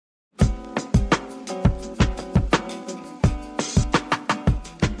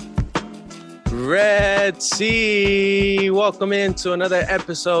Red Sea. Welcome into another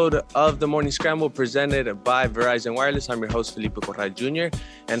episode of the Morning Scramble presented by Verizon Wireless. I'm your host, Felipe Corral Jr.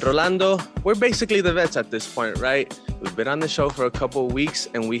 And Rolando, we're basically the vets at this point, right? We've been on the show for a couple of weeks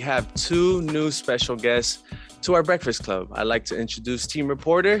and we have two new special guests to our Breakfast Club. I'd like to introduce team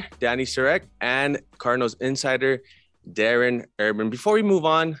reporter Danny Surek and Cardinals insider Darren Urban. Before we move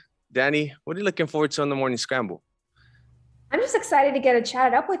on, Danny, what are you looking forward to on the Morning Scramble? I'm just excited to get to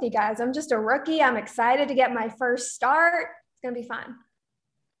chat it up with you guys. I'm just a rookie. I'm excited to get my first start. It's going to be fun.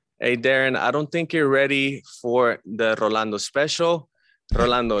 Hey, Darren, I don't think you're ready for the Rolando special.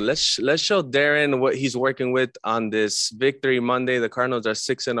 Rolando, let's show Darren what he's working with on this Victory Monday. The Cardinals are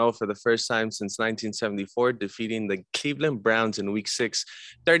 6-0 for the first time since 1974, defeating the Cleveland Browns in Week 6,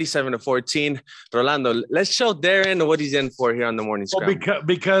 37-14. Rolando, let's show Darren what he's in for here on the Morning Scramble.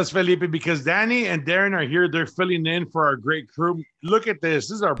 Because Danny and Darren are here. They're filling in for our great crew. Look at this.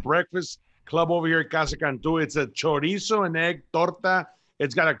 This is our breakfast club over here at Casa Cantu. It's a chorizo and egg torta.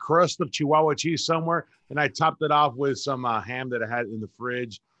 It's got a crust of Chihuahua cheese somewhere. And I topped it off with some ham that I had in the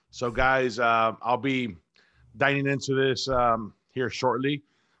fridge. So, guys, I'll be dining into this here shortly.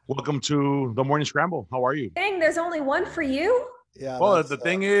 Welcome to the Morning Scramble. How are you? Dang, there's only one for you? Yeah. Well, the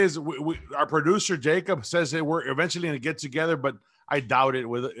thing is, our producer, Jacob, says that we're eventually going to get together, but I doubt it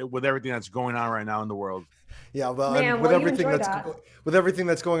with everything that's going on right now in the world. Yeah, well, Man, with everything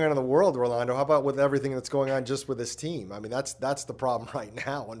that's going on in the world, Rolando, how about with everything that's going on just with this team? I mean, that's the problem right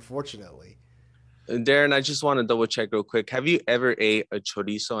now, unfortunately. Darren, I just want to double check real quick. Have you ever ate a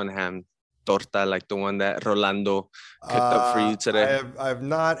chorizo and ham torta like the one that Rolando cooked up for you today? I've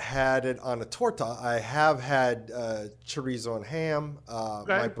not had it on a torta. I have had chorizo and ham.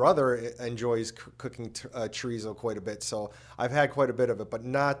 Okay. My brother enjoys cooking chorizo quite a bit, so I've had quite a bit of it, but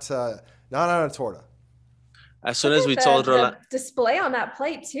not on a torta. As soon as we told Rolando, display on that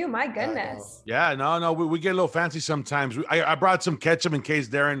plate too. My goodness. Yeah, no, we get a little fancy sometimes. I brought some ketchup in case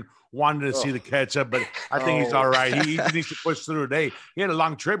Darren wanted to see the ketchup, but I think he's all right. He needs to push through today. He had a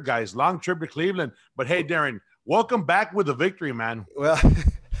long trip, guys. Long trip to Cleveland. But hey, Darren, welcome back with a victory, man. Well,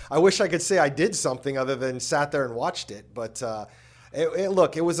 I wish I could say I did something other than sat there and watched it. But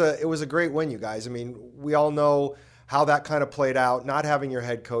look, it was a great win, you guys. I mean, we all know how that kind of played out, not having your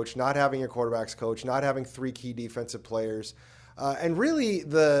head coach, not having your quarterback's coach, not having three key defensive players. And really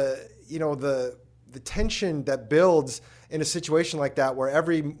the tension that builds in a situation like that where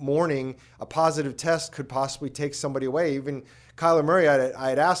every morning a positive test could possibly take somebody away. Even Kyler Murray, I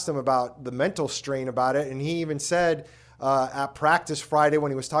had asked him about the mental strain about it, and he even said at practice Friday when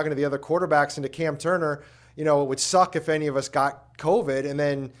he was talking to the other quarterbacks and to Cam Turner, it would suck if any of us got COVID, and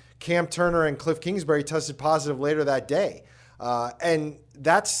then Cam Turner and Cliff Kingsbury tested positive later that day. And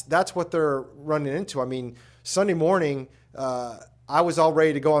that's what they're running into. I mean, Sunday morning, I was all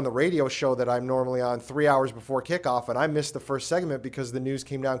ready to go on the radio show that I'm normally on 3 hours before kickoff, and I missed the first segment because the news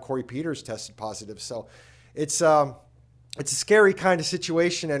came down Corey Peters tested positive. So it's a scary kind of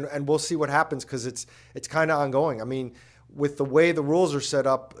situation, and we'll see what happens because it's kind of ongoing. I mean, with the way the rules are set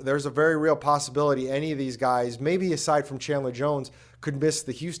up, there's a very real possibility any of these guys, maybe aside from Chandler Jones, could miss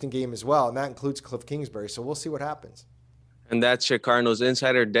the Houston game as well, and that includes Cliff Kingsbury. So we'll see what happens. And that's your Cardinals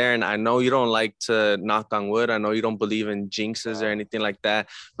insider, Darren. I know you don't like to knock on wood. I know you don't believe in jinxes or anything like that,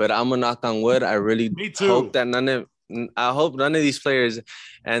 but I'm going to knock on wood. I really hope that none of these players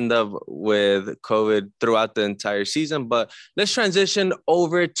end up with COVID throughout the entire season. But let's transition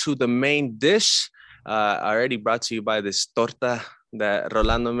over to the main dish. Already brought to you by this torta that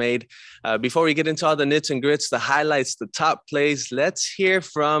Rolando made. Before we get into all the nits and grits, the highlights, the top plays, let's hear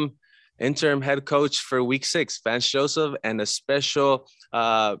from interim head coach for Week 6, Vance Joseph, and a special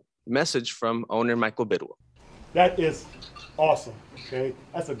message from owner Michael Bidwell. That is awesome, okay?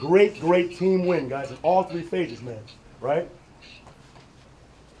 That's a great team win, guys, in all three phases, man, right?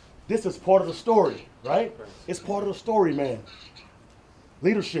 This is part of the story, right? It's part of the story, man.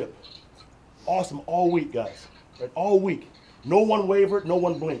 Leadership, awesome all week, guys, right? All week. No one wavered, no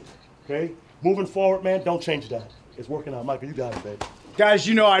one blinked, okay? Moving forward, man, don't change that. It's working out. Michael, you got it, baby. Guys,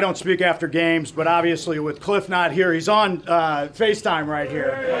 I don't speak after games, but obviously with Cliff not here, he's on FaceTime right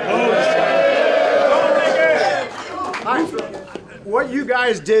here. What you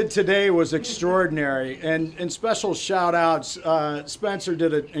guys did today was extraordinary, and special shout-outs. Spencer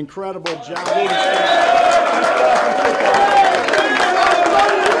did an incredible job.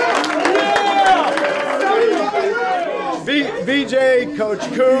 VJ, Coach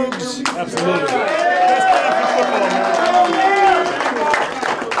Cougs. Absolutely.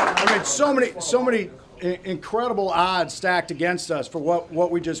 I mean, so many incredible odds stacked against us for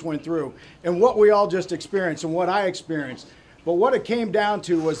what we just went through and what we all just experienced and what I experienced. But what it came down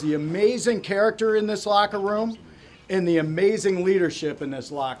to was the amazing character in this locker room and the amazing leadership in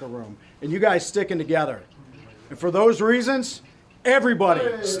this locker room. And you guys sticking together. And for those reasons,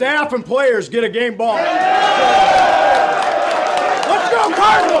 everybody, staff and players, get a game ball. Let's go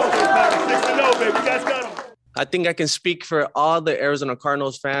Cardinals! 6-0, baby. You guys got them. I think I can speak for all the Arizona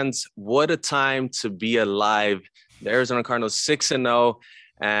Cardinals fans. What a time to be alive. The Arizona Cardinals 6-0.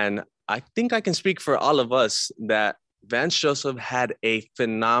 And I think I can speak for all of us that Vance Joseph had a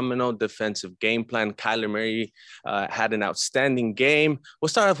phenomenal defensive game plan. Kyler Murray had an outstanding game. We'll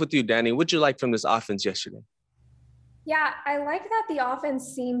start off with you, Danny. What'd you like from this offense yesterday? Yeah, I like that the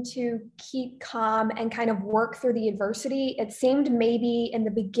offense seemed to keep calm and kind of work through the adversity. It seemed maybe in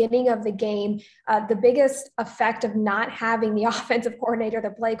the beginning of the game, the biggest effect of not having the offensive coordinator, the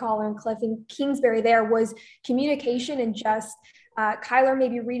play caller, and Cliff Kingsbury there was communication and just Kyler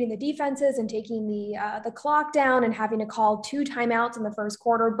maybe reading the defenses and taking the clock down and having to call 2 timeouts in the first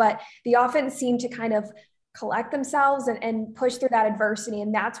quarter. But the offense seemed to kind of collect themselves and push through that adversity.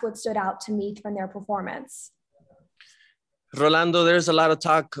 And that's what stood out to me from their performance. Rolando, there's a lot of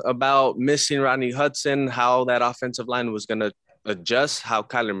talk about missing Rodney Hudson, how that offensive line was going to adjust, how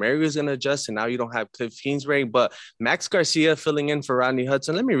Kyler Murray was going to adjust, and now you don't have Cliff Kingsbury, but Max Garcia filling in for Rodney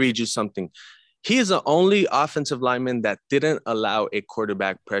Hudson. Let me read you something. He is the only offensive lineman that didn't allow a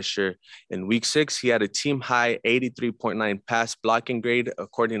quarterback pressure in week 6. He had a team high 83.9 pass blocking grade,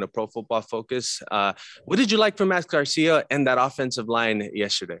 according to Pro Football Focus. What did you like from Max Garcia and that offensive line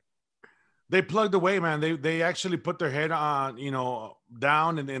yesterday? They plugged away, man. They actually put their head on,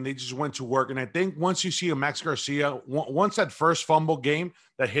 down, and they just went to work. And I think once you see a Max Garcia, once that first fumble game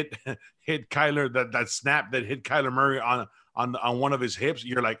that hit Kyler, that snap that hit Kyler Murray on one of his hips,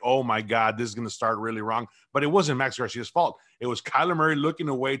 you're like, oh my God, this is going to start really wrong. But it wasn't Max Garcia's fault. It was Kyler Murray looking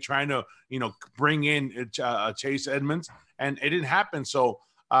away, trying to, bring in Chase Edmonds, and it didn't happen. So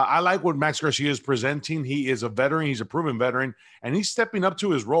I like what Max Garcia is presenting. He is a veteran. He's a proven veteran, and he's stepping up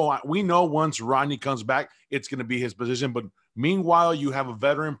to his role. We know once Rodney comes back, it's going to be his position. But meanwhile, you have a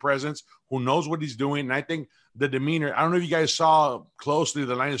veteran presence who knows what he's doing. And I think the demeanor, I don't know if you guys saw closely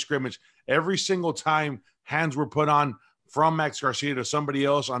the line of scrimmage, every single time hands were put on from Max Garcia to somebody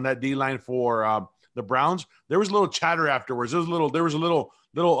else on that D-line for the Browns, there was a little chatter afterwards. There was a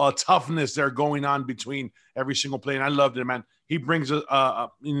little toughness there going on between every single play, and I loved it, man. He brings a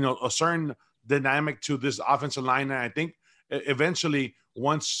certain dynamic to this offensive line, and I think eventually,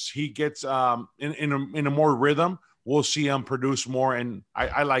 once he gets in a more rhythm, we'll see him produce more. And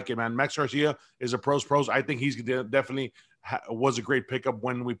I like it, man. Max Garcia is a pros. I think he's definitely was a great pickup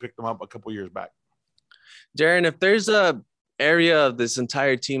when we picked him up a couple years back. Darren, if there's a area of this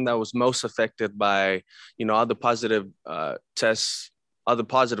entire team that was most affected by, all the positive tests, all the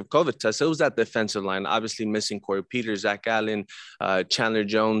positive COVID tests, it was that defensive line, obviously missing Corey Peters, Zach Allen, Chandler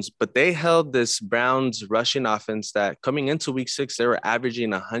Jones, but they held this Browns rushing offense that coming into week 6, they were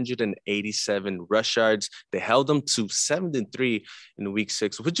averaging 187 rush yards. They held them to 7-3 in week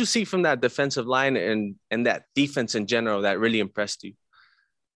 6. What'd you see from that defensive line and that defense in general that really impressed you?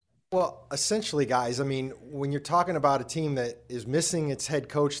 Well, essentially, guys, I mean, when you're talking about a team that is missing its head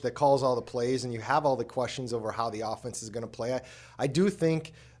coach that calls all the plays and you have all the questions over how the offense is going to play, I do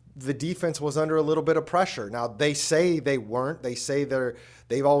think the defense was under a little bit of pressure. Now, they say they weren't. They say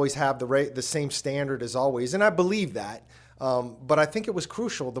they've always had the same standard as always, and I believe that. But I think it was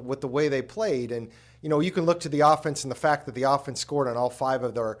crucial with the way they played. And, you can look to the offense, and the fact that the offense scored on all 5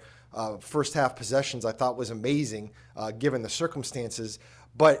 of their first half possessions I thought was amazing given the circumstances.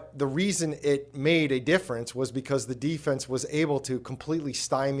 But the reason it made a difference was because the defense was able to completely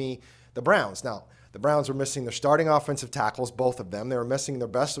stymie the Browns. Now, the Browns were missing their starting offensive tackles, both of them. They were missing their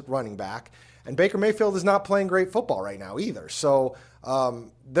best running back. And Baker Mayfield is not playing great football right now either. So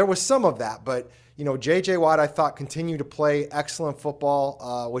there was some of that. But, J.J. Watt, I thought, continued to play excellent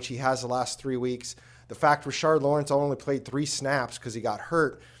football, which he has the last 3 weeks. The fact Rashard Lawrence only played 3 snaps because he got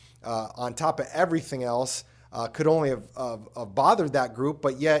hurt, on top of everything else, could only have bothered that group,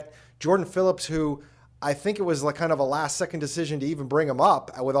 but yet Jordan Phillips, who I think it was like kind of a last-second decision to even bring him up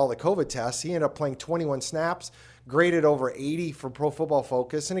with all the COVID tests, he ended up playing 21 snaps, graded over 80 for Pro Football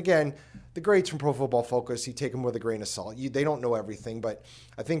Focus. And again, the grades from Pro Football Focus, you take them with a grain of salt. They don't know everything, but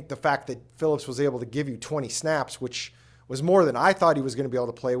I think the fact that Phillips was able to give you 20 snaps, which was more than I thought he was going to be able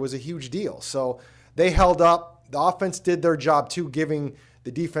to play, was a huge deal. So they held up. The offense did their job too, giving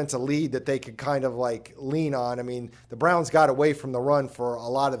the defense a lead that they could kind of like lean on. I mean, the Browns got away from the run for a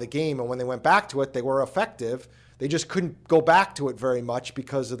lot of the game, and when they went back to it, they were effective. They just couldn't go back to it very much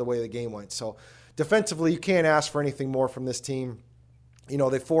because of the way the game went. So defensively, you can't ask for anything more from this team.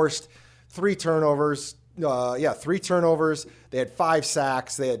 They forced 3 turnovers, 3 turnovers. They had 5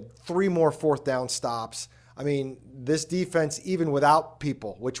 sacks. They had 3 more fourth down stops. I mean, this defense, even without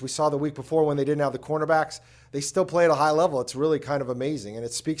people, which we saw the week before when they didn't have the cornerbacks, they still play at a high level. It's really kind of amazing, and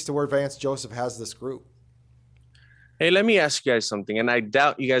it speaks to where Vance Joseph has this group. Hey, let me ask you guys something, and I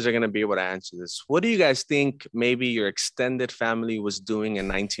doubt you guys are going to be able to answer this. What do you guys think maybe your extended family was doing in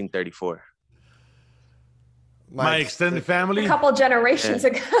 1934? My extended family? A couple generations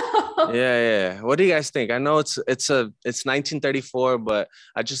ago. Yeah. What do you guys think? I know it's 1934, but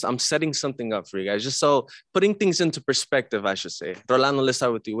I'm setting something up for you guys. Just so putting things into perspective, I should say. Rolando, let's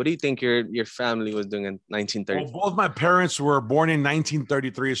start with you. What do you think your family was doing in 1934? Well, both my parents were born in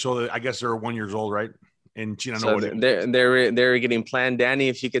 1933, so I guess they were 1 year old, right? In China. So they're getting planned. Danny,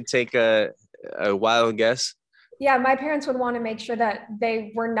 if you could take a wild guess. Yeah, my parents would want to make sure that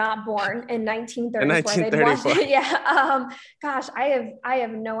they were not born in 1934. Gosh, I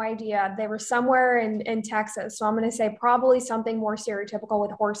have no idea. They were somewhere in Texas. So I'm going to say probably something more stereotypical with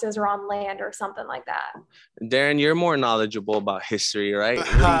horses or on land or something like that. Darren, you're more knowledgeable about history, right? What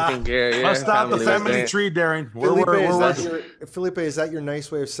do you think your stop the family tree, Darren. Felipe, is that your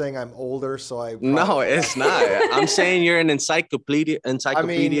nice way of saying I'm older? No, it's not. I'm saying you're an encyclopedia. I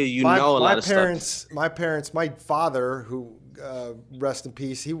mean, you know a lot of stuff. My father, who rest in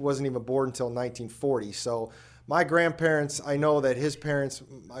peace, he wasn't even born until 1940. So my grandparents, I know that his parents,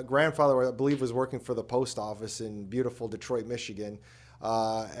 my grandfather, I believe, was working for the post office in beautiful Detroit, Michigan.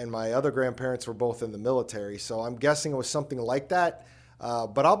 And my other grandparents were both in the military. So I'm guessing it was something like that.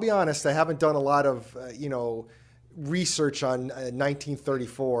 But I'll be honest, I haven't done a lot of, research on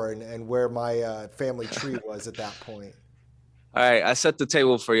 1934 and where my family tree was at that point. All right, I set the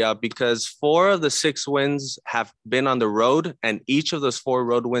table for y'all because 4 of the 6 wins have been on the road, and each of those 4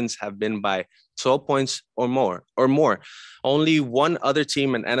 road wins have been by 12 points or more. Only one other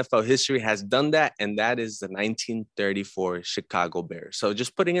team in NFL history has done that, and that is the 1934 Chicago Bears. So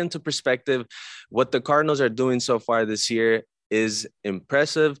just putting into perspective, what the Cardinals are doing so far this year is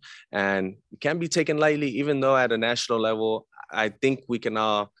impressive and can't be taken lightly, even though at a national level, I think we can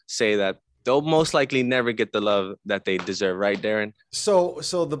all say that they'll most likely never get the love that they deserve, right, Darren? So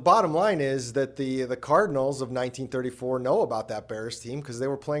the bottom line is that the Cardinals of 1934 know about that Bears team because they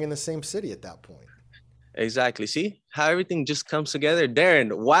were playing in the same city at that point. Exactly. See how everything just comes together?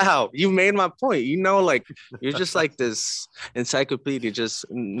 Darren, wow, you made my point. You're just like this encyclopedia, just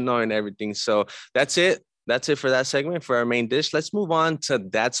knowing everything. So that's it. That's it for that segment. For our main dish, let's move on to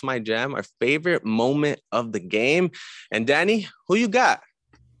That's My Jam, our favorite moment of the game. And Danny, who you got?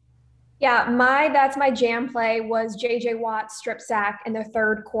 Yeah, that's my jam play was J.J. Watt's strip sack in the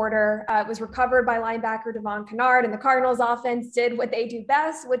third quarter. It was recovered by linebacker Devon Kennard, and the Cardinals offense did what they do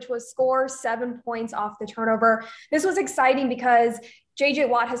best, which was score 7 points off the turnover. This was exciting because J.J.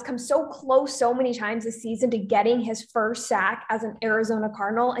 Watt has come so close so many times this season to getting his first sack as an Arizona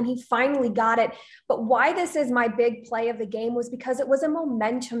Cardinal, and he finally got it. But why this is my big play of the game was because it was a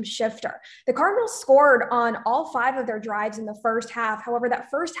momentum shifter. The Cardinals scored on all 5 of their drives in the first half. However, that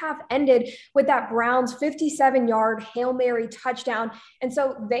first half ended with that Browns 57-yard Hail Mary touchdown. And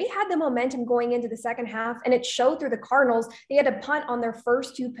so they had the momentum going into the second half, and it showed through the Cardinals. They had to punt on their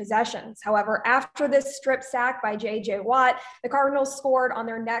first 2 possessions. However, after this strip sack by J.J. Watt, the Cardinals scored on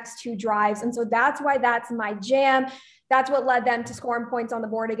their next 2 drives. And so that's why that's my jam. That's what led them to scoring points on the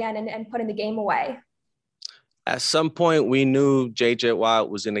board again and putting the game away. At some point, we knew J.J. Watt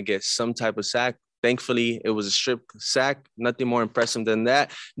was going to get some type of sack. Thankfully, it was a strip sack. Nothing more impressive than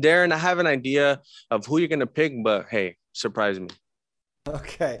that. Darren, I have an idea of who you're going to pick, but hey, surprise me.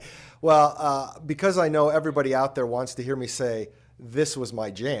 Okay. Well, because I know everybody out there wants to hear me say, this was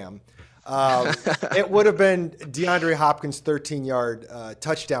my jam. It would have been DeAndre Hopkins' 13-yard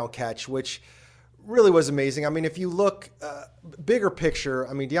touchdown catch, which really was amazing. I mean, if you look bigger picture,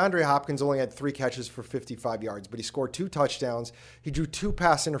 I mean, DeAndre Hopkins only had 3 catches for 55 yards, but he scored 2 touchdowns. He drew 2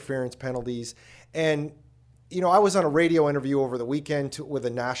 pass interference penalties. And, I was on a radio interview over the weekend with a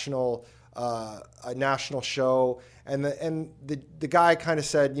national show, and the guy kind of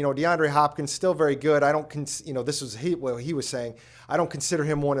said, DeAndre Hopkins still very good. I don't, this was what he was saying. I don't consider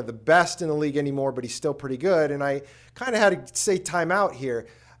him one of the best in the league anymore, but he's still pretty good. And I kind of had to say time out here.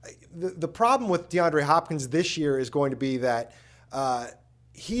 The problem with DeAndre Hopkins this year is going to be that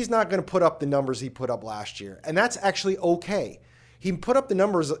he's not going to put up the numbers he put up last year, and that's actually okay. He put up the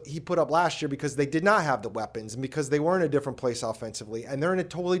numbers he put up last year because they did not have the weapons and because they were in a different place offensively, and they're in a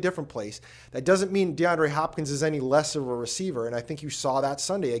totally different place. That doesn't mean DeAndre Hopkins is any less of a receiver, and I think you saw that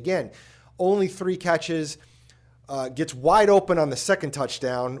Sunday. Again, only 3 catches, gets wide open on the second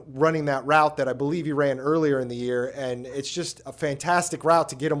touchdown, running that route that I believe he ran earlier in the year. And it's just a fantastic route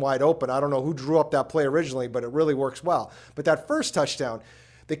to get him wide open. I don't know who drew up that play originally, but it really works well. But that first touchdown,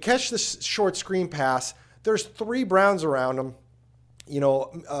 they catch the short screen pass. There's 3 Browns around him. You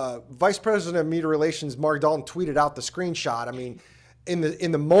know, Vice President of Media Relations, Mark Dalton, tweeted out the screenshot. I mean, in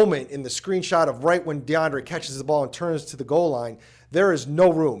the moment, in the screenshot of right when DeAndre catches the ball and turns to the goal line, there is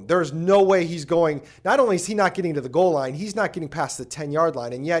no room. There is no way he's going. Not only is he not getting to the goal line, he's not getting past the 10-yard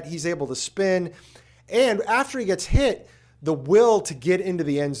line, and yet he's able to spin. And after he gets hit, the will to get into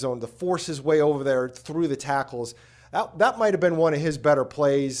the end zone, to force his way over there through the tackles, that might have been one of his better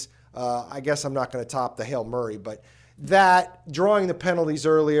plays. I guess I'm not going to top the Hail Murray, but that, drawing the penalties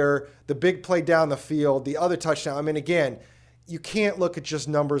earlier, the big play down the field, the other touchdown. I mean, again, you can't look at just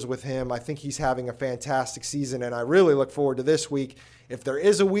numbers with him. I think he's having a fantastic season, and I really look forward to this week. If there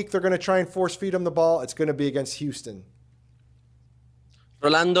is a week they're going to try and force feed him the ball, it's going to be against Houston.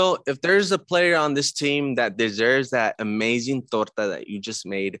 Rolando, if there's a player on this team that deserves that amazing torta that you just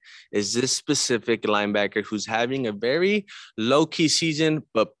made, is this specific linebacker who's having a very low-key season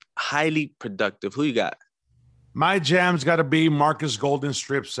but highly productive. Who you got? My jam's got to be Marcus Golden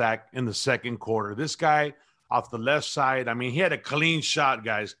strip sack in the second quarter. This guy off the left side, I mean, he had a clean shot,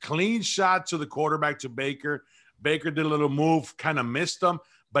 guys. Clean shot to the quarterback, to Baker. Baker did a little move, kind of missed him,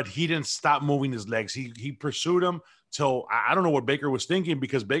 but he didn't stop moving his legs. He pursued him till I don't know what Baker was thinking,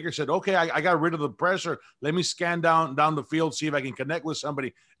 because Baker said, okay, I got rid of the pressure. Let me scan down the field, see if I can connect with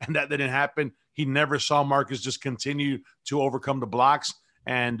somebody. And that didn't happen. He never saw Marcus just continue to overcome the blocks.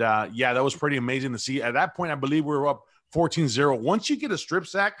 And, yeah, that was pretty amazing to see. At that point, I believe we were up 14-0. Once you get a strip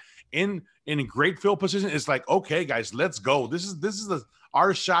sack in a great field position, it's like, okay, guys, let's go. This is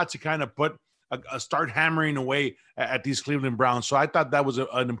our shot to kind of put start hammering away at these Cleveland Browns. So I thought that was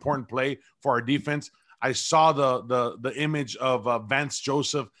an important play for our defense. I saw the image of Vance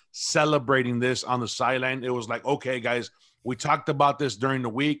Joseph celebrating this on the sideline. It was like, okay, guys, we talked about this during the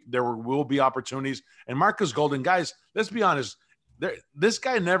week. There will be opportunities. And Marcus Golden, guys, let's be honest. This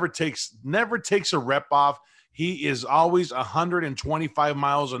guy never takes a rep off. He is always 125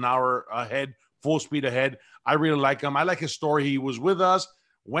 miles an hour ahead, full speed ahead. I really like him. I like his story. He was with us,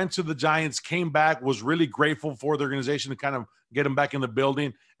 went to the Giants, came back, was really grateful for the organization to kind of get him back in the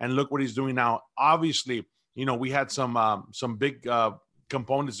building, and look what he's doing now. Obviously, you know, we had some big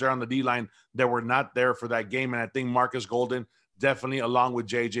components there on the D-line that were not there for that game, and I think Marcus Golden definitely, along with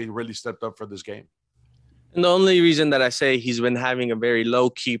JJ, really stepped up for this game. And the only reason that I say he's been having a very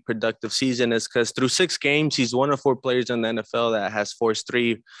low-key productive season is because through 6 games, he's one of 4 players in the NFL that has forced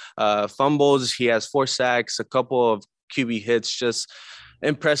 3 fumbles. He has 4 sacks, a couple of QB hits. Just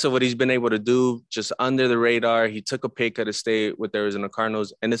impressive what he's been able to do, just under the radar. He took a pay cut to stay with the Arizona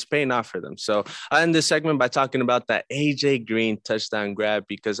Cardinals, and it's paying off for them. So I end this segment by talking about that AJ Green touchdown grab,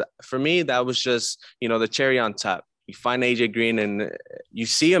 because for me, that was just, you know, the cherry on top. You find AJ Green and you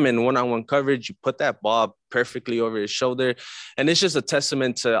see him in one-on-one coverage. You put that ball perfectly over his shoulder. And it's just a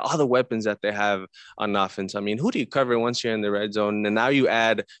testament to all the weapons that they have on offense. I mean, who do you cover once you're in the red zone? And now you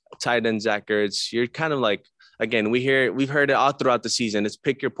add tight end Zach Ertz. You're kind of like, again, we've heard it all throughout the season. It's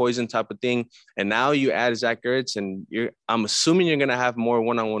pick your poison type of thing. And now you add Zach Ertz, and I'm assuming you're going to have more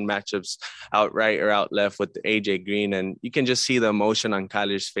one-on-one matchups out right or out left with AJ Green. And you can just see the emotion on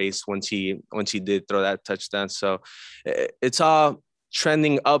Kyler's face once he did throw that touchdown. So it's all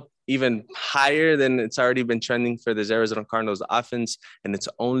trending up even higher than it's already been trending for the Arizona Cardinals offense, and it's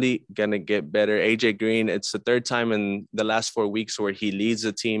only going to get better. AJ Green, it's the 3rd time in the last 4 weeks where he leads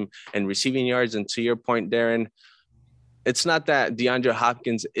the team in receiving yards. And to your point, Darren, it's not that DeAndre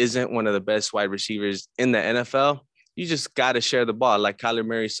Hopkins isn't one of the best wide receivers in the NFL. You just got to share the ball. Like Kyler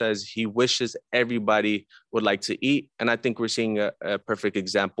Murray says, he wishes everybody would like to eat. And I think we're seeing a perfect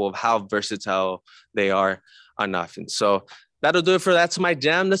example of how versatile they are on offense. So that'll do it for That's My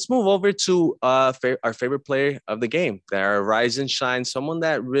Jam. Let's move over to our favorite player of the game, their rise and shine, someone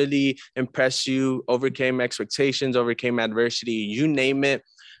that really impressed you, overcame expectations, overcame adversity, you name it.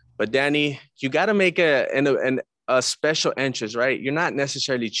 But Danny, you got to make a special interest, right? You're not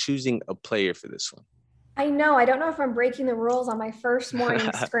necessarily choosing a player for this one. I know. I don't know if I'm breaking the rules on my first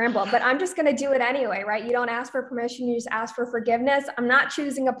morning scramble, but I'm just going to do it anyway, right? You don't ask for permission. You just ask for forgiveness. I'm not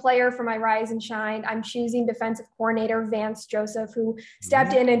choosing a player for my rise and shine. I'm choosing defensive coordinator Vance Joseph, who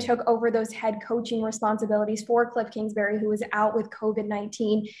stepped in and took over those head coaching responsibilities for Cliff Kingsbury, who was out with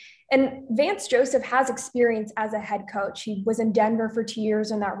COVID-19. And Vance Joseph has experience as a head coach. He was in Denver for 2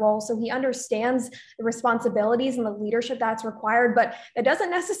 years in that role. So he understands the responsibilities and the leadership that's required, but that doesn't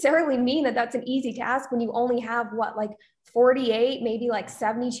necessarily mean that that's an easy task when when you only have like 48, maybe like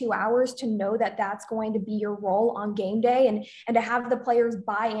 72 hours to know that that's going to be your role on game day, and to have the players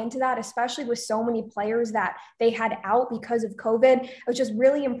buy into that, especially with so many players that they had out because of COVID. I was just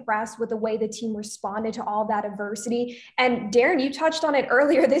really impressed with the way the team responded to all that adversity. And Darren, you touched on it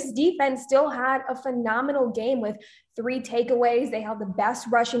earlier. This defense still had a phenomenal game with 3 takeaways. They held the best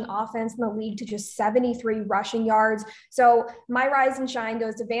rushing offense in the league to just 73 rushing yards. So my rise and shine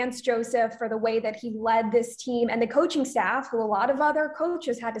goes to Vance Joseph for the way that he led this team, and the coaching staff, who a lot of other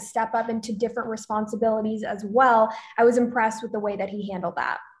coaches had to step up into different responsibilities as well. I was impressed with the way that he handled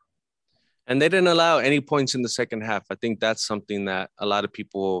that. And they didn't allow any points in the second half. I think that's something that a lot of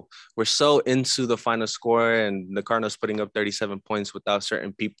people were so into the final score and the Cardinals putting up 37 points without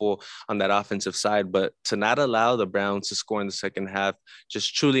certain people on that offensive side. But to not allow the Browns to score in the second half,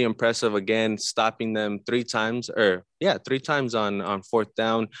 just truly impressive. Again, stopping them 3 times on 4th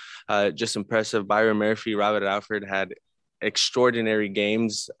down. Just impressive. Byron Murphy, Robert Alford had extraordinary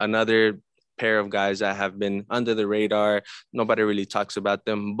games. Another pair of guys that have been under the radar. Nobody really talks about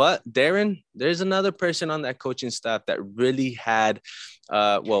them. But Darren, there's another person on that coaching staff that really had,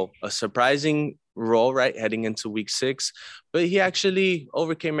 a surprising role, right, heading into week 6. But he actually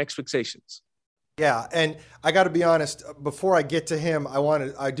overcame expectations. Yeah, and I got to be honest, before I get to him,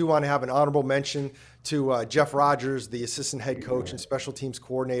 I do want to have an honorable mention to Jeff Rogers, the assistant head coach and special teams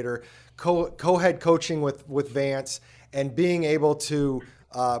coordinator, co-head coaching with Vance, and being able to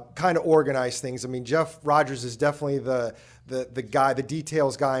kind of organize things. I mean, Jeff Rogers is definitely the guy, the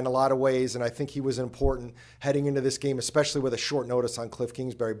details guy in a lot of ways, and I think he was important heading into this game, especially with a short notice on Cliff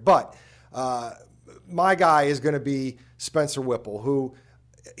Kingsbury. But my guy is going to be Spencer Whipple, who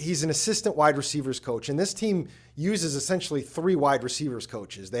he's an assistant wide receivers coach, and this team uses essentially 3 wide receivers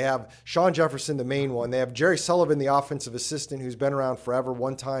coaches. They have Sean Jefferson, the main one. They have Jerry Sullivan, the offensive assistant, who's been around forever,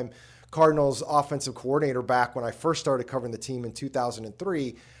 one-time Cardinals offensive coordinator back when I first started covering the team in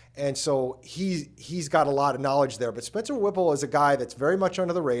 2003. And so he's got a lot of knowledge there. But Spencer Whipple is a guy that's very much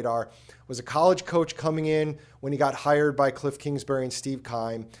under the radar, was a college coach coming in when he got hired by Cliff Kingsbury and Steve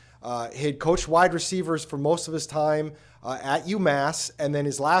Keim. He had coached wide receivers for most of his time at UMass. And then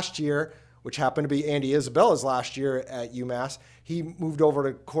his last year, which happened to be Andy Isabella's last year at UMass, he moved over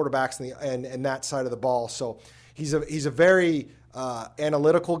to quarterbacks and that side of the ball. So he's a very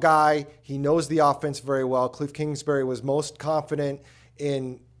analytical guy. He knows the offense very well. Cliff Kingsbury was most confident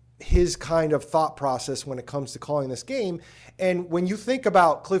in his kind of thought process when it comes to calling this game. And when you think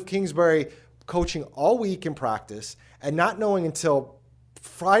about Cliff Kingsbury coaching all week in practice and not knowing until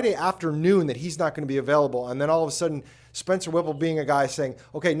Friday afternoon that he's not going to be available, and then all of a sudden Spencer Whipple being a guy saying,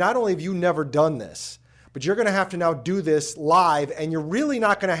 okay, not only have you never done this, but you're going to have to now do this live, and you're really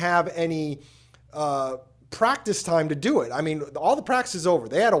not going to have any practice time to do it. I mean, all the practice is over.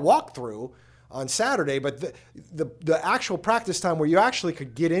 They had a walkthrough on Saturday, but the actual practice time where you actually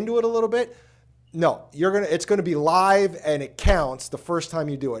could get into it a little bit, no, it's going to be live, and it counts the first time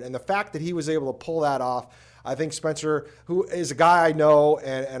you do it. And the fact that he was able to pull that off, I think Spencer, who is a guy I know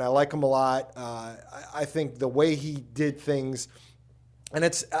and I like him a lot, I think the way he did things, and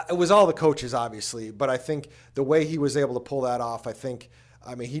it was all the coaches obviously, but I think the way he was able to pull that off,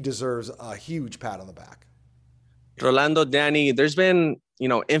 he deserves a huge pat on the back. Rolando, Danny, there's been,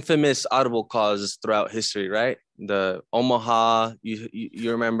 infamous audible calls throughout history, right? The Omaha,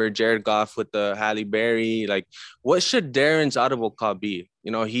 you remember Jared Goff with the Halle Berry. Like, what should Darren's audible call be?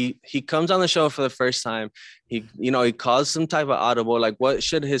 He comes on the show for the first time. He calls some type of audible. Like, what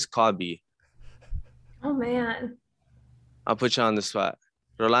should his call be? Oh, man. I'll put you on the spot.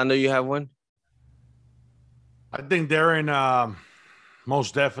 Rolando, you have one? I think Darren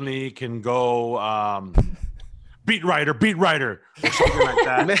most definitely can go beat writer, or something like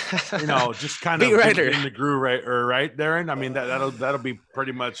that. Just kind of in the groove, right, Darren? I mean, that'll be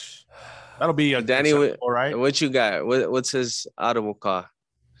pretty much, that'll be a Danny. all right. What you got? What's his audible call?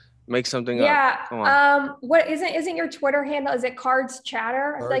 Make something up. Yeah. What isn't your Twitter handle? Is it Cards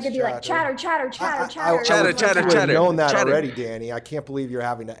Chatter? I feel like it'd be like chatter. Chatter. Known that already, Danny. I can't believe you're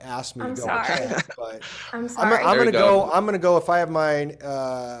having to ask me. I'm sorry. But I'm sorry. I'm gonna go. If I have mine,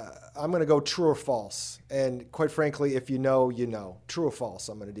 I'm gonna go true or false. And quite frankly, if you know, you know. True or false.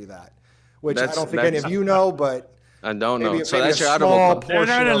 I'm gonna do that. Which I don't think any of you know, but I don't know. So that's your audible. They're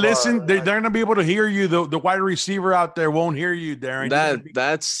not gonna listen. They're gonna be able to hear you. The wide receiver out there won't hear you, Darren.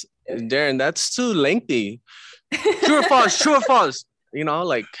 That's Darren. That's too lengthy. True or false? True or false?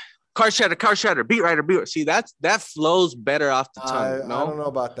 Like car shatter, beat writer. See, that flows better off the tongue. I don't know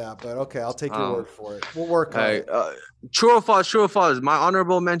about that, but okay, I'll take your word for it. We'll work on it. True or false? True or false? My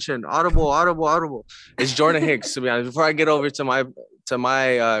honorable mention. Audible. It's Jordan Hicks. To be honest, before I get over to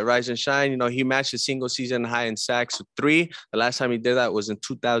rise and shine, he matched his single season high in sacks with 3. The last time he did that was in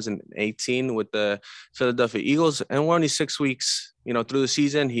 2018 with the Philadelphia Eagles. And we're only 6 weeks, through the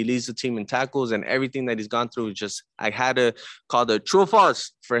season. He leads the team in tackles, and everything that he's gone through. I had to call the true or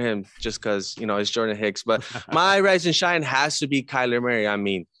false for him just because, it's Jordan Hicks. But my rise and shine has to be Kyler Murray. I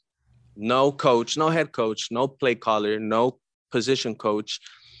mean, no coach, no head coach, no play caller, no position coach.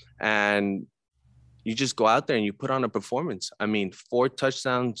 And you just go out there and you put on a performance. I mean, 4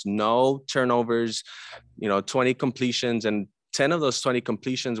 touchdowns, no turnovers, 20 completions, and 10 of those 20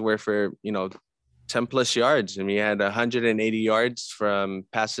 completions were for, 10 plus yards. I mean, he had 180 yards from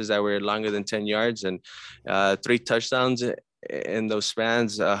passes that were longer than 10 yards and 3 touchdowns in those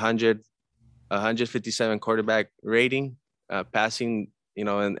spans, 157 quarterback rating, passing,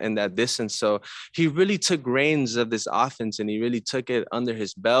 in that distance. So he really took reins of this offense and he really took it under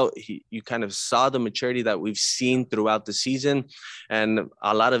his belt. You kind of saw the maturity that we've seen throughout the season, and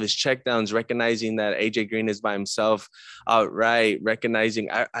a lot of his checkdowns, recognizing that AJ Green is by himself outright, recognizing,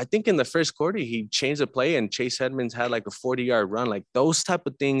 I think in the first quarter, he changed the play and Chase Edmonds had like a 40-yard run. Like those type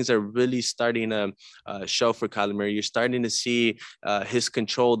of things are really starting to show for Kyler Murray. You're starting to see his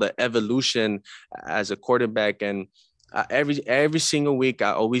control, the evolution as a quarterback. And every single week,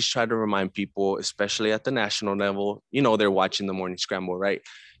 I always try to remind people, especially at the national level, they're watching the morning scramble, right?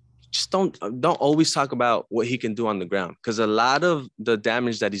 Just don't always talk about what he can do on the ground, because a lot of the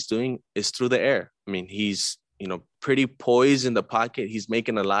damage that he's doing is through the air. I mean, he's pretty poised in the pocket. He's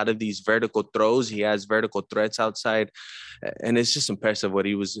making a lot of these vertical throws. He has vertical threats outside, and it's just impressive what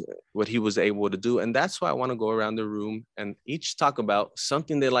he was able to do. And that's why I want to go around the room and each talk about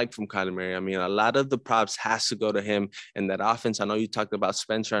something they like from Kyler Murray. I mean, a lot of the props has to go to him in that offense. I know you talked about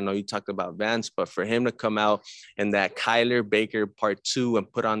Spencer. I know you talked about Vance, but for him to come out in that Kyler Baker part 2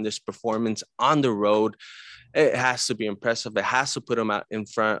 and put on this performance on the road, it has to be impressive. It has to put him out in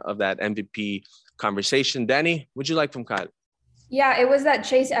front of that MVP conversation. Danny, what'd you like from Kyler? Yeah, it was that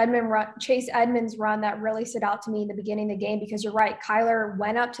Chase Edmonds run that really stood out to me in the beginning of the game, because you're right. Kyler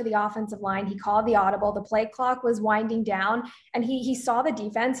went up to the offensive line. He called the audible. The play clock was winding down, and he saw the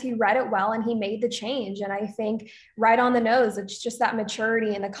defense. He read it well, and he made the change. And I think right on the nose, it's just that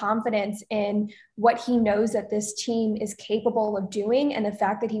maturity and the confidence in what he knows that this team is capable of doing, and the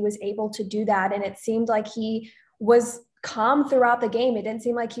fact that he was able to do that. And it seemed like he was calm throughout the game. It didn't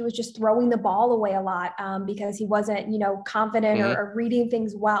seem like he was just throwing the ball away a lot because he wasn't, confident or reading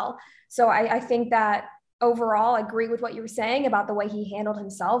things well. So I think that overall, I agree with what you were saying about the way he handled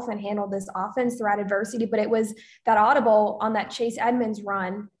himself and handled this offense throughout adversity. But it was that audible on that Chase Edmonds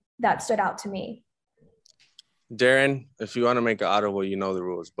run that stood out to me. Darren, if you want to make an audible, you know the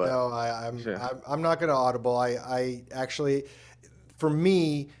rules. But no, I'm not going to audible. I actually, for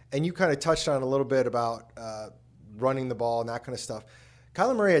me, and you kind of touched on a little bit about running the ball and that kind of stuff.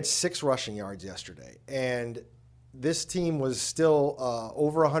 Kyler Murray had 6 rushing yards yesterday, and this team was still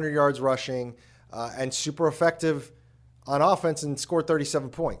over 100 yards rushing and super effective on offense and scored 37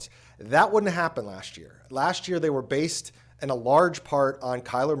 points. That wouldn't happen last year. Last year, they were based in a large part on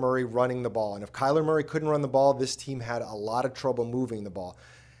Kyler Murray running the ball. And if Kyler Murray couldn't run the ball, this team had a lot of trouble moving the ball.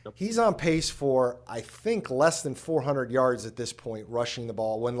 He's on pace for, I think, less than 400 yards at this point, rushing the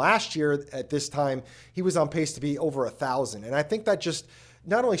ball, when last year at this time, he was on pace to be over 1,000. And I think that just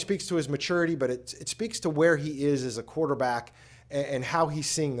not only speaks to his maturity, but it speaks to where he is as a quarterback and how he's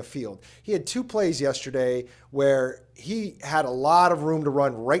seeing the field. He had 2 plays yesterday where he had a lot of room to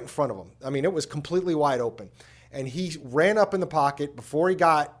run right in front of him. I mean, it was completely wide open. And he ran up in the pocket before he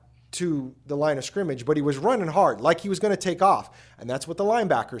got to the line of scrimmage, but he was running hard, like he was going to take off. And that's what the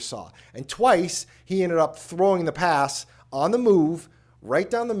linebackers saw. And twice, he ended up throwing the pass on the move, right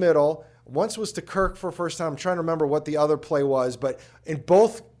down the middle. Once was to Kirk for first time. I'm trying to remember what the other play was, but in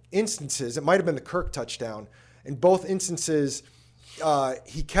both instances, it might have been the Kirk touchdown. In both instances,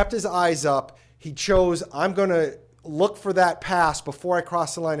 he kept his eyes up. He chose, I'm going to look for that pass before I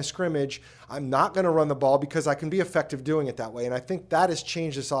cross the line of scrimmage. I'm not going to run the ball because I can be effective doing it that way. And I think that has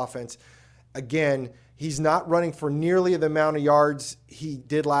changed this offense. Again, he's not running for nearly the amount of yards he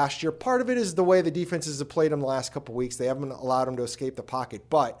did last year. Part of it is the way the defenses have played him the last couple of weeks. They haven't allowed him to escape the pocket,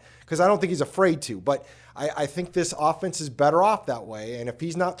 but because I don't think he's afraid to. But I think this offense is better off that way. And if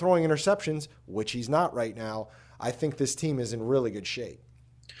he's not throwing interceptions, which he's not right now, I think this team is in really good shape.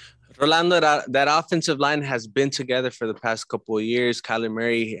 Rolando, that offensive line has been together for the past couple of years. Kyler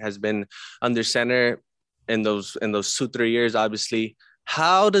Murray has been under center in those 2-3 years, obviously.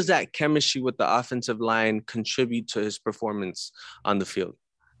 How does that chemistry with the offensive line contribute to his performance on the field?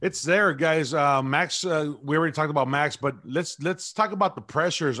 It's there, guys. Max, we already talked about Max, but let's talk about the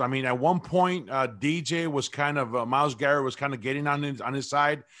pressures. I mean, at one point, DJ was kind of Myles Garrett was kind of getting on his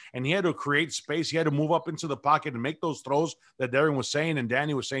side, and he had to create space. He had to move up into the pocket and make those throws that Darren was saying and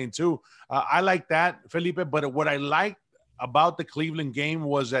Danny was saying too. I like that, Felipe. But what I liked about the Cleveland game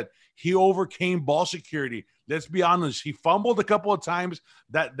was that he overcame ball security. Let's be honest. He fumbled a couple of times.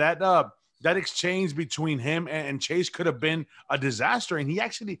 That exchange between him and Chase could have been a disaster. And he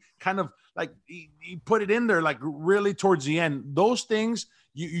actually kind of like, he put it in there, like really towards the end. Those things,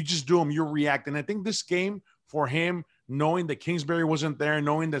 you just do them, you react. And I think this game for him, knowing that Kingsbury wasn't there,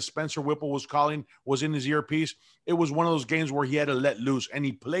 knowing that Spencer Whipple was in his earpiece, it was one of those games where he had to let loose. And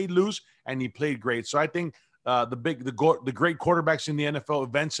he played loose and he played great. So I think the great quarterbacks in the NFL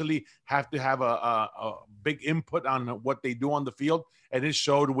eventually have to have a big input on what they do on the field. And it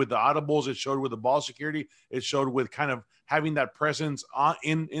showed with the audibles, it showed with the ball security, it showed with kind of having that presence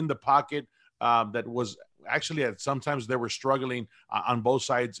in the pocket that was actually sometimes they were struggling on both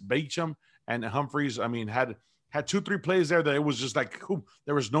sides. Beachum and Humphreys, I mean, had 2-3 plays there that it was just like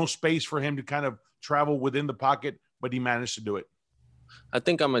there was no space for him to kind of travel within the pocket, but he managed to do it. I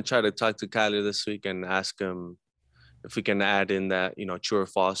think I'm going to try to talk to Kyler this week and ask him if we can add in that, true or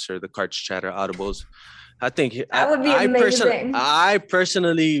false or the cards chatter audibles. I think that would be amazing. I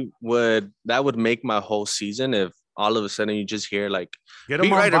personally that would make my whole season if all of a sudden you just hear like, be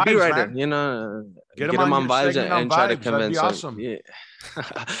right, get them on vibes and try to convince them. Awesome. Yeah. All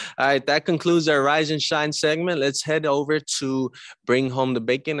right, that concludes our Rise and Shine segment. Let's head over to Bring Home the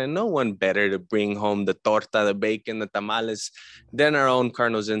Bacon, and no one better to bring home the torta, the bacon, the tamales than our own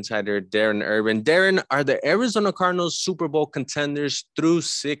Cardinals insider, Darren Urban. Darren, are the Arizona Cardinals Super Bowl contenders through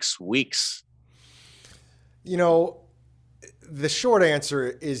 6 weeks? The short answer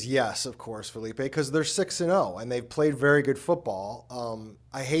is yes, of course, Felipe, because they're 6-0 and they've played very good football.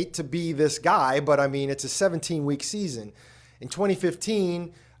 I hate to be this guy, but I mean, it's a 17-week season. In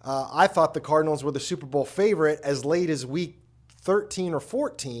 2015, I thought the Cardinals were the Super Bowl favorite as late as week 13 or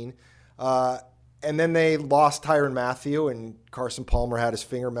 14. And then they lost Tyrann Mathieu and Carson Palmer had his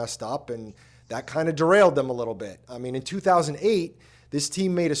finger messed up, and that kind of derailed them a little bit. I mean, in 2008, this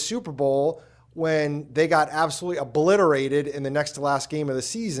team made a Super Bowl when they got absolutely obliterated in the next to last game of the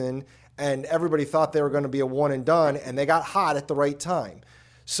season, and everybody thought they were going to be a one and done, and they got hot at the right time.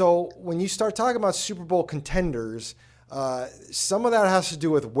 So when you start talking about Super Bowl contenders, some of that has to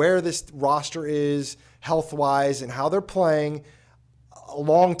do with where this roster is health-wise and how they're playing a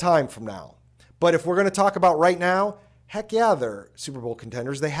long time from now. But if we're going to talk about right now, heck yeah, they're Super Bowl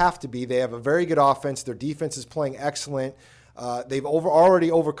contenders. They have to be. They have a very good offense. Their defense is playing excellent. They've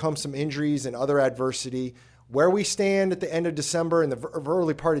already overcome some injuries and other adversity. Where we stand at the end of December and the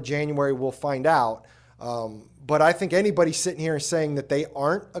early part of January, we'll find out. But I think anybody sitting here and saying that they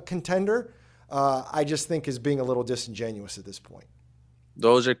aren't a contender, I just think is being a little disingenuous at this point.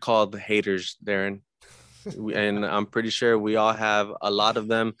 Those are called haters, Darren. And I'm pretty sure we all have a lot of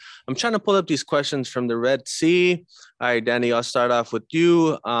them. I'm trying to pull up these questions from the Red Sea. All right, Danny, I'll start off with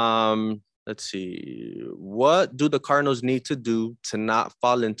you. Let's see. What do the Cardinals need to do to not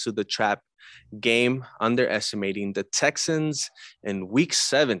fall into the trap game underestimating the Texans in week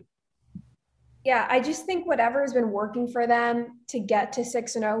 7? Yeah, I just think whatever has been working for them to get to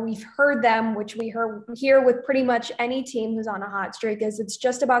 6-0, we've heard them, which we hear with pretty much any team who's on a hot streak, is it's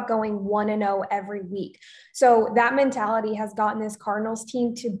just about going 1-0 every week. So that mentality has gotten this Cardinals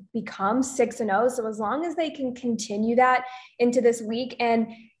team to become 6-0. So as long as they can continue that into this week, and,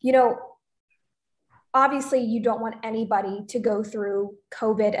 obviously you don't want anybody to go through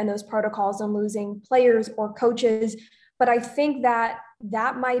COVID and those protocols and losing players or coaches. But I think that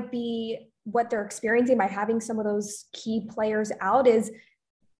might be what they're experiencing by having some of those key players out, is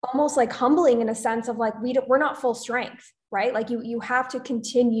almost like humbling in a sense of like, we're not full strength, right? Like you have to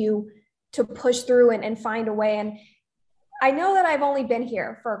continue to push through and find a way. And I know that I've only been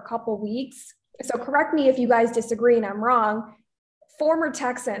here for a couple weeks, so correct me if you guys disagree and I'm wrong. Former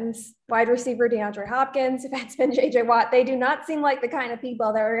Texans wide receiver DeAndre Hopkins, defenseman JJ Watt, they do not seem like the kind of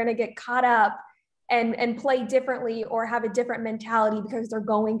people that are going to get caught up and play differently or have a different mentality because they're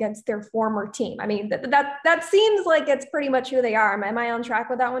going against their former team. I mean, that seems like it's pretty much who they are. Am I on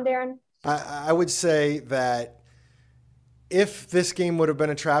track with that one, Darren? I would say that if this game would have been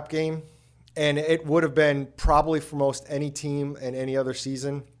a trap game, and it would have been probably for most any team in any other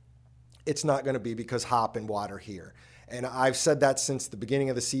season, it's not going to be because Hop and Watt are here. And I've said that since the beginning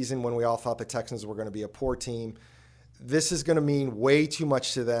of the season when we all thought the Texans were going to be a poor team. This is going to mean way too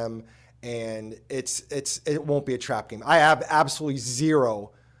much to them, and it won't be a trap game. I have absolutely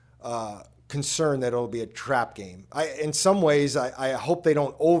zero concerned that it'll be a trap game. In some ways, I hope they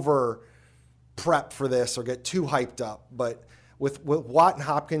don't over prep for this or get too hyped up. But with Watt and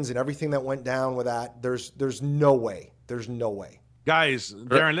Hopkins and everything that went down with that, there's no way. There's no way. Guys,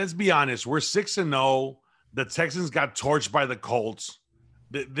 Darren, let's be honest. We're 6-0. The Texans got torched by the Colts.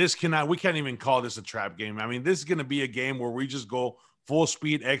 We can't even call this a trap game. I mean, this is going to be a game where we just go full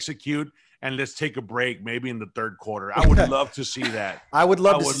speed, execute, and let's take a break maybe in the third quarter. I would love to see that. I would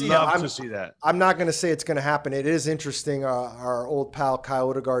love to see that. I'm not going to say it's going to happen. It is interesting. Our old pal Kyle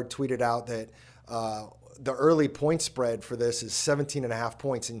Odegaard tweeted out that the early point spread for this is 17.5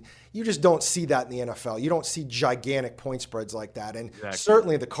 points. And you just don't see that in the NFL. You don't see gigantic point spreads like that. And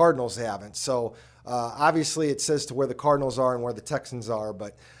certainly the Cardinals haven't. So obviously it says to where the Cardinals are and where the Texans are.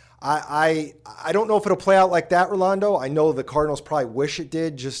 But I don't know if it'll play out like that, Rolando. I know the Cardinals probably wish it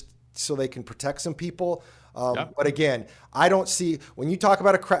did just so they can protect some people. But again, I don't see, when you talk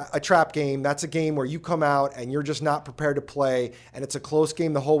about a trap game, that's a game where you come out and you're just not prepared to play, and it's a close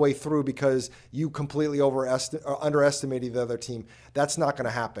game the whole way through because you completely underestimated the other team. That's not going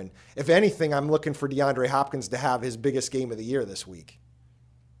to happen. If anything, I'm looking for DeAndre Hopkins to have his biggest game of the year this week.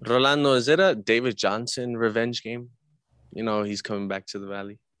 Rolando, is it a David Johnson revenge game? You know, he's coming back to the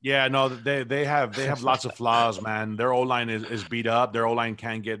Valley. Yeah, no, they have lots of flaws, man. Their O-line is beat up. Their O-line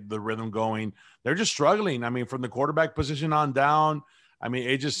can't get the rhythm going. They're just struggling. I mean, from the quarterback position on down, I mean,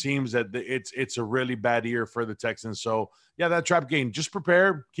 it just seems that it's a really bad year for the Texans. So, yeah, that trap game, just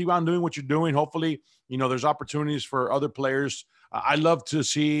prepare. Keep on doing what you're doing. Hopefully, you know, there's opportunities for other players. I love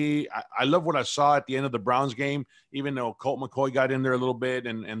what I saw at the end of the Browns game, even though Colt McCoy got in there a little bit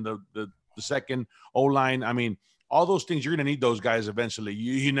and the second O-line. I mean, all those things, you're going to need those guys eventually.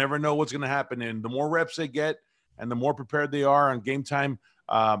 You never know what's going to happen. And the more reps they get and the more prepared they are on game time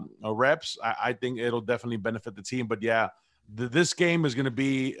reps, I think it'll definitely benefit the team. But, yeah, this game is going to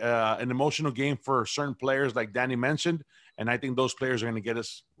be an emotional game for certain players like Danny mentioned. And I think those players are going to get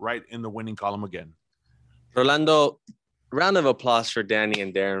us right in the winning column again. Rolando, round of applause for Danny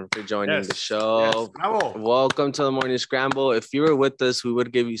and Darren for joining the show. Yes. Welcome to the Morning Scramble. If you were with us, we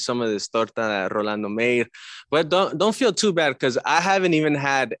would give you some of this torta that Rolando made. But don't feel too bad because I haven't even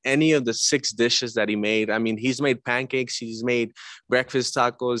had any of the 6 dishes that he made. I mean, he's made pancakes. He's made breakfast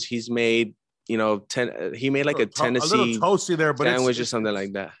tacos. He's made, he made like a Tennessee a little toasty there, but sandwich or something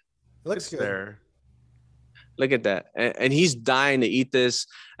like that. Looks good. There. Look at that. And he's dying to eat this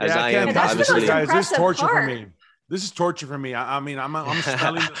as I am. Obviously, guys, this is torture for me. This is torture for me. I mean, I'm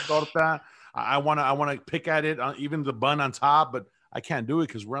smelling the torta. I want to pick at it, even the bun on top, but I can't do it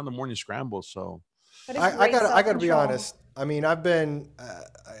because we're on the Morning Scramble. So I got to be honest. I mean, I've been,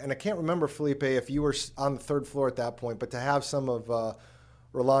 and I can't remember, Felipe, if you were on the 3rd floor at that point, but to have some of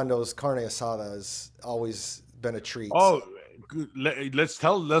Rolando's carne asada has always been a treat. Oh, let's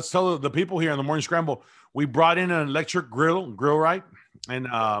tell the people here on the Morning Scramble. We brought in an electric grill, right? And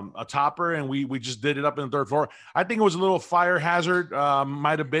a topper, and we just did it up in the 3rd floor. I think it was a little fire hazard,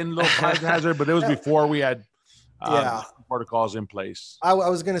 might have been a little fire hazard, but it was before we had protocols in place. I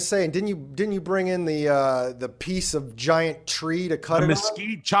was going to say, and didn't you bring in the piece of giant tree to cut the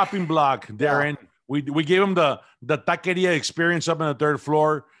mesquite chopping block, Darren? Yeah. We gave him the taqueria experience up in the 3rd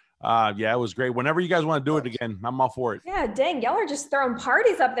floor. It was great. Whenever you guys want to do it again, I'm all for it. Yeah, dang, y'all are just throwing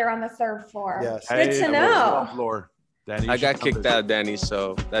parties up there on the 3rd floor. Yes. Good to know. Danny, I got kicked out, Danny,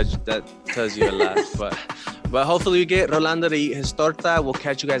 so that tells you a lot. But hopefully we get Rolando to eat his torta. We'll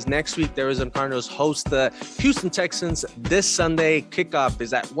catch you guys next week. The Arizona Cardinals host the Houston Texans this Sunday. Kickoff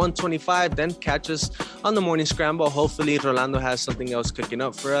is at 1:25. Then catch us on the Morning Scramble. Hopefully Rolando has something else cooking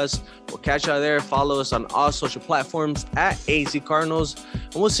up for us. We'll catch you out there. Follow us on all social platforms at AZ Cardinals,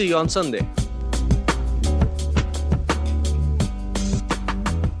 and we'll see you on Sunday.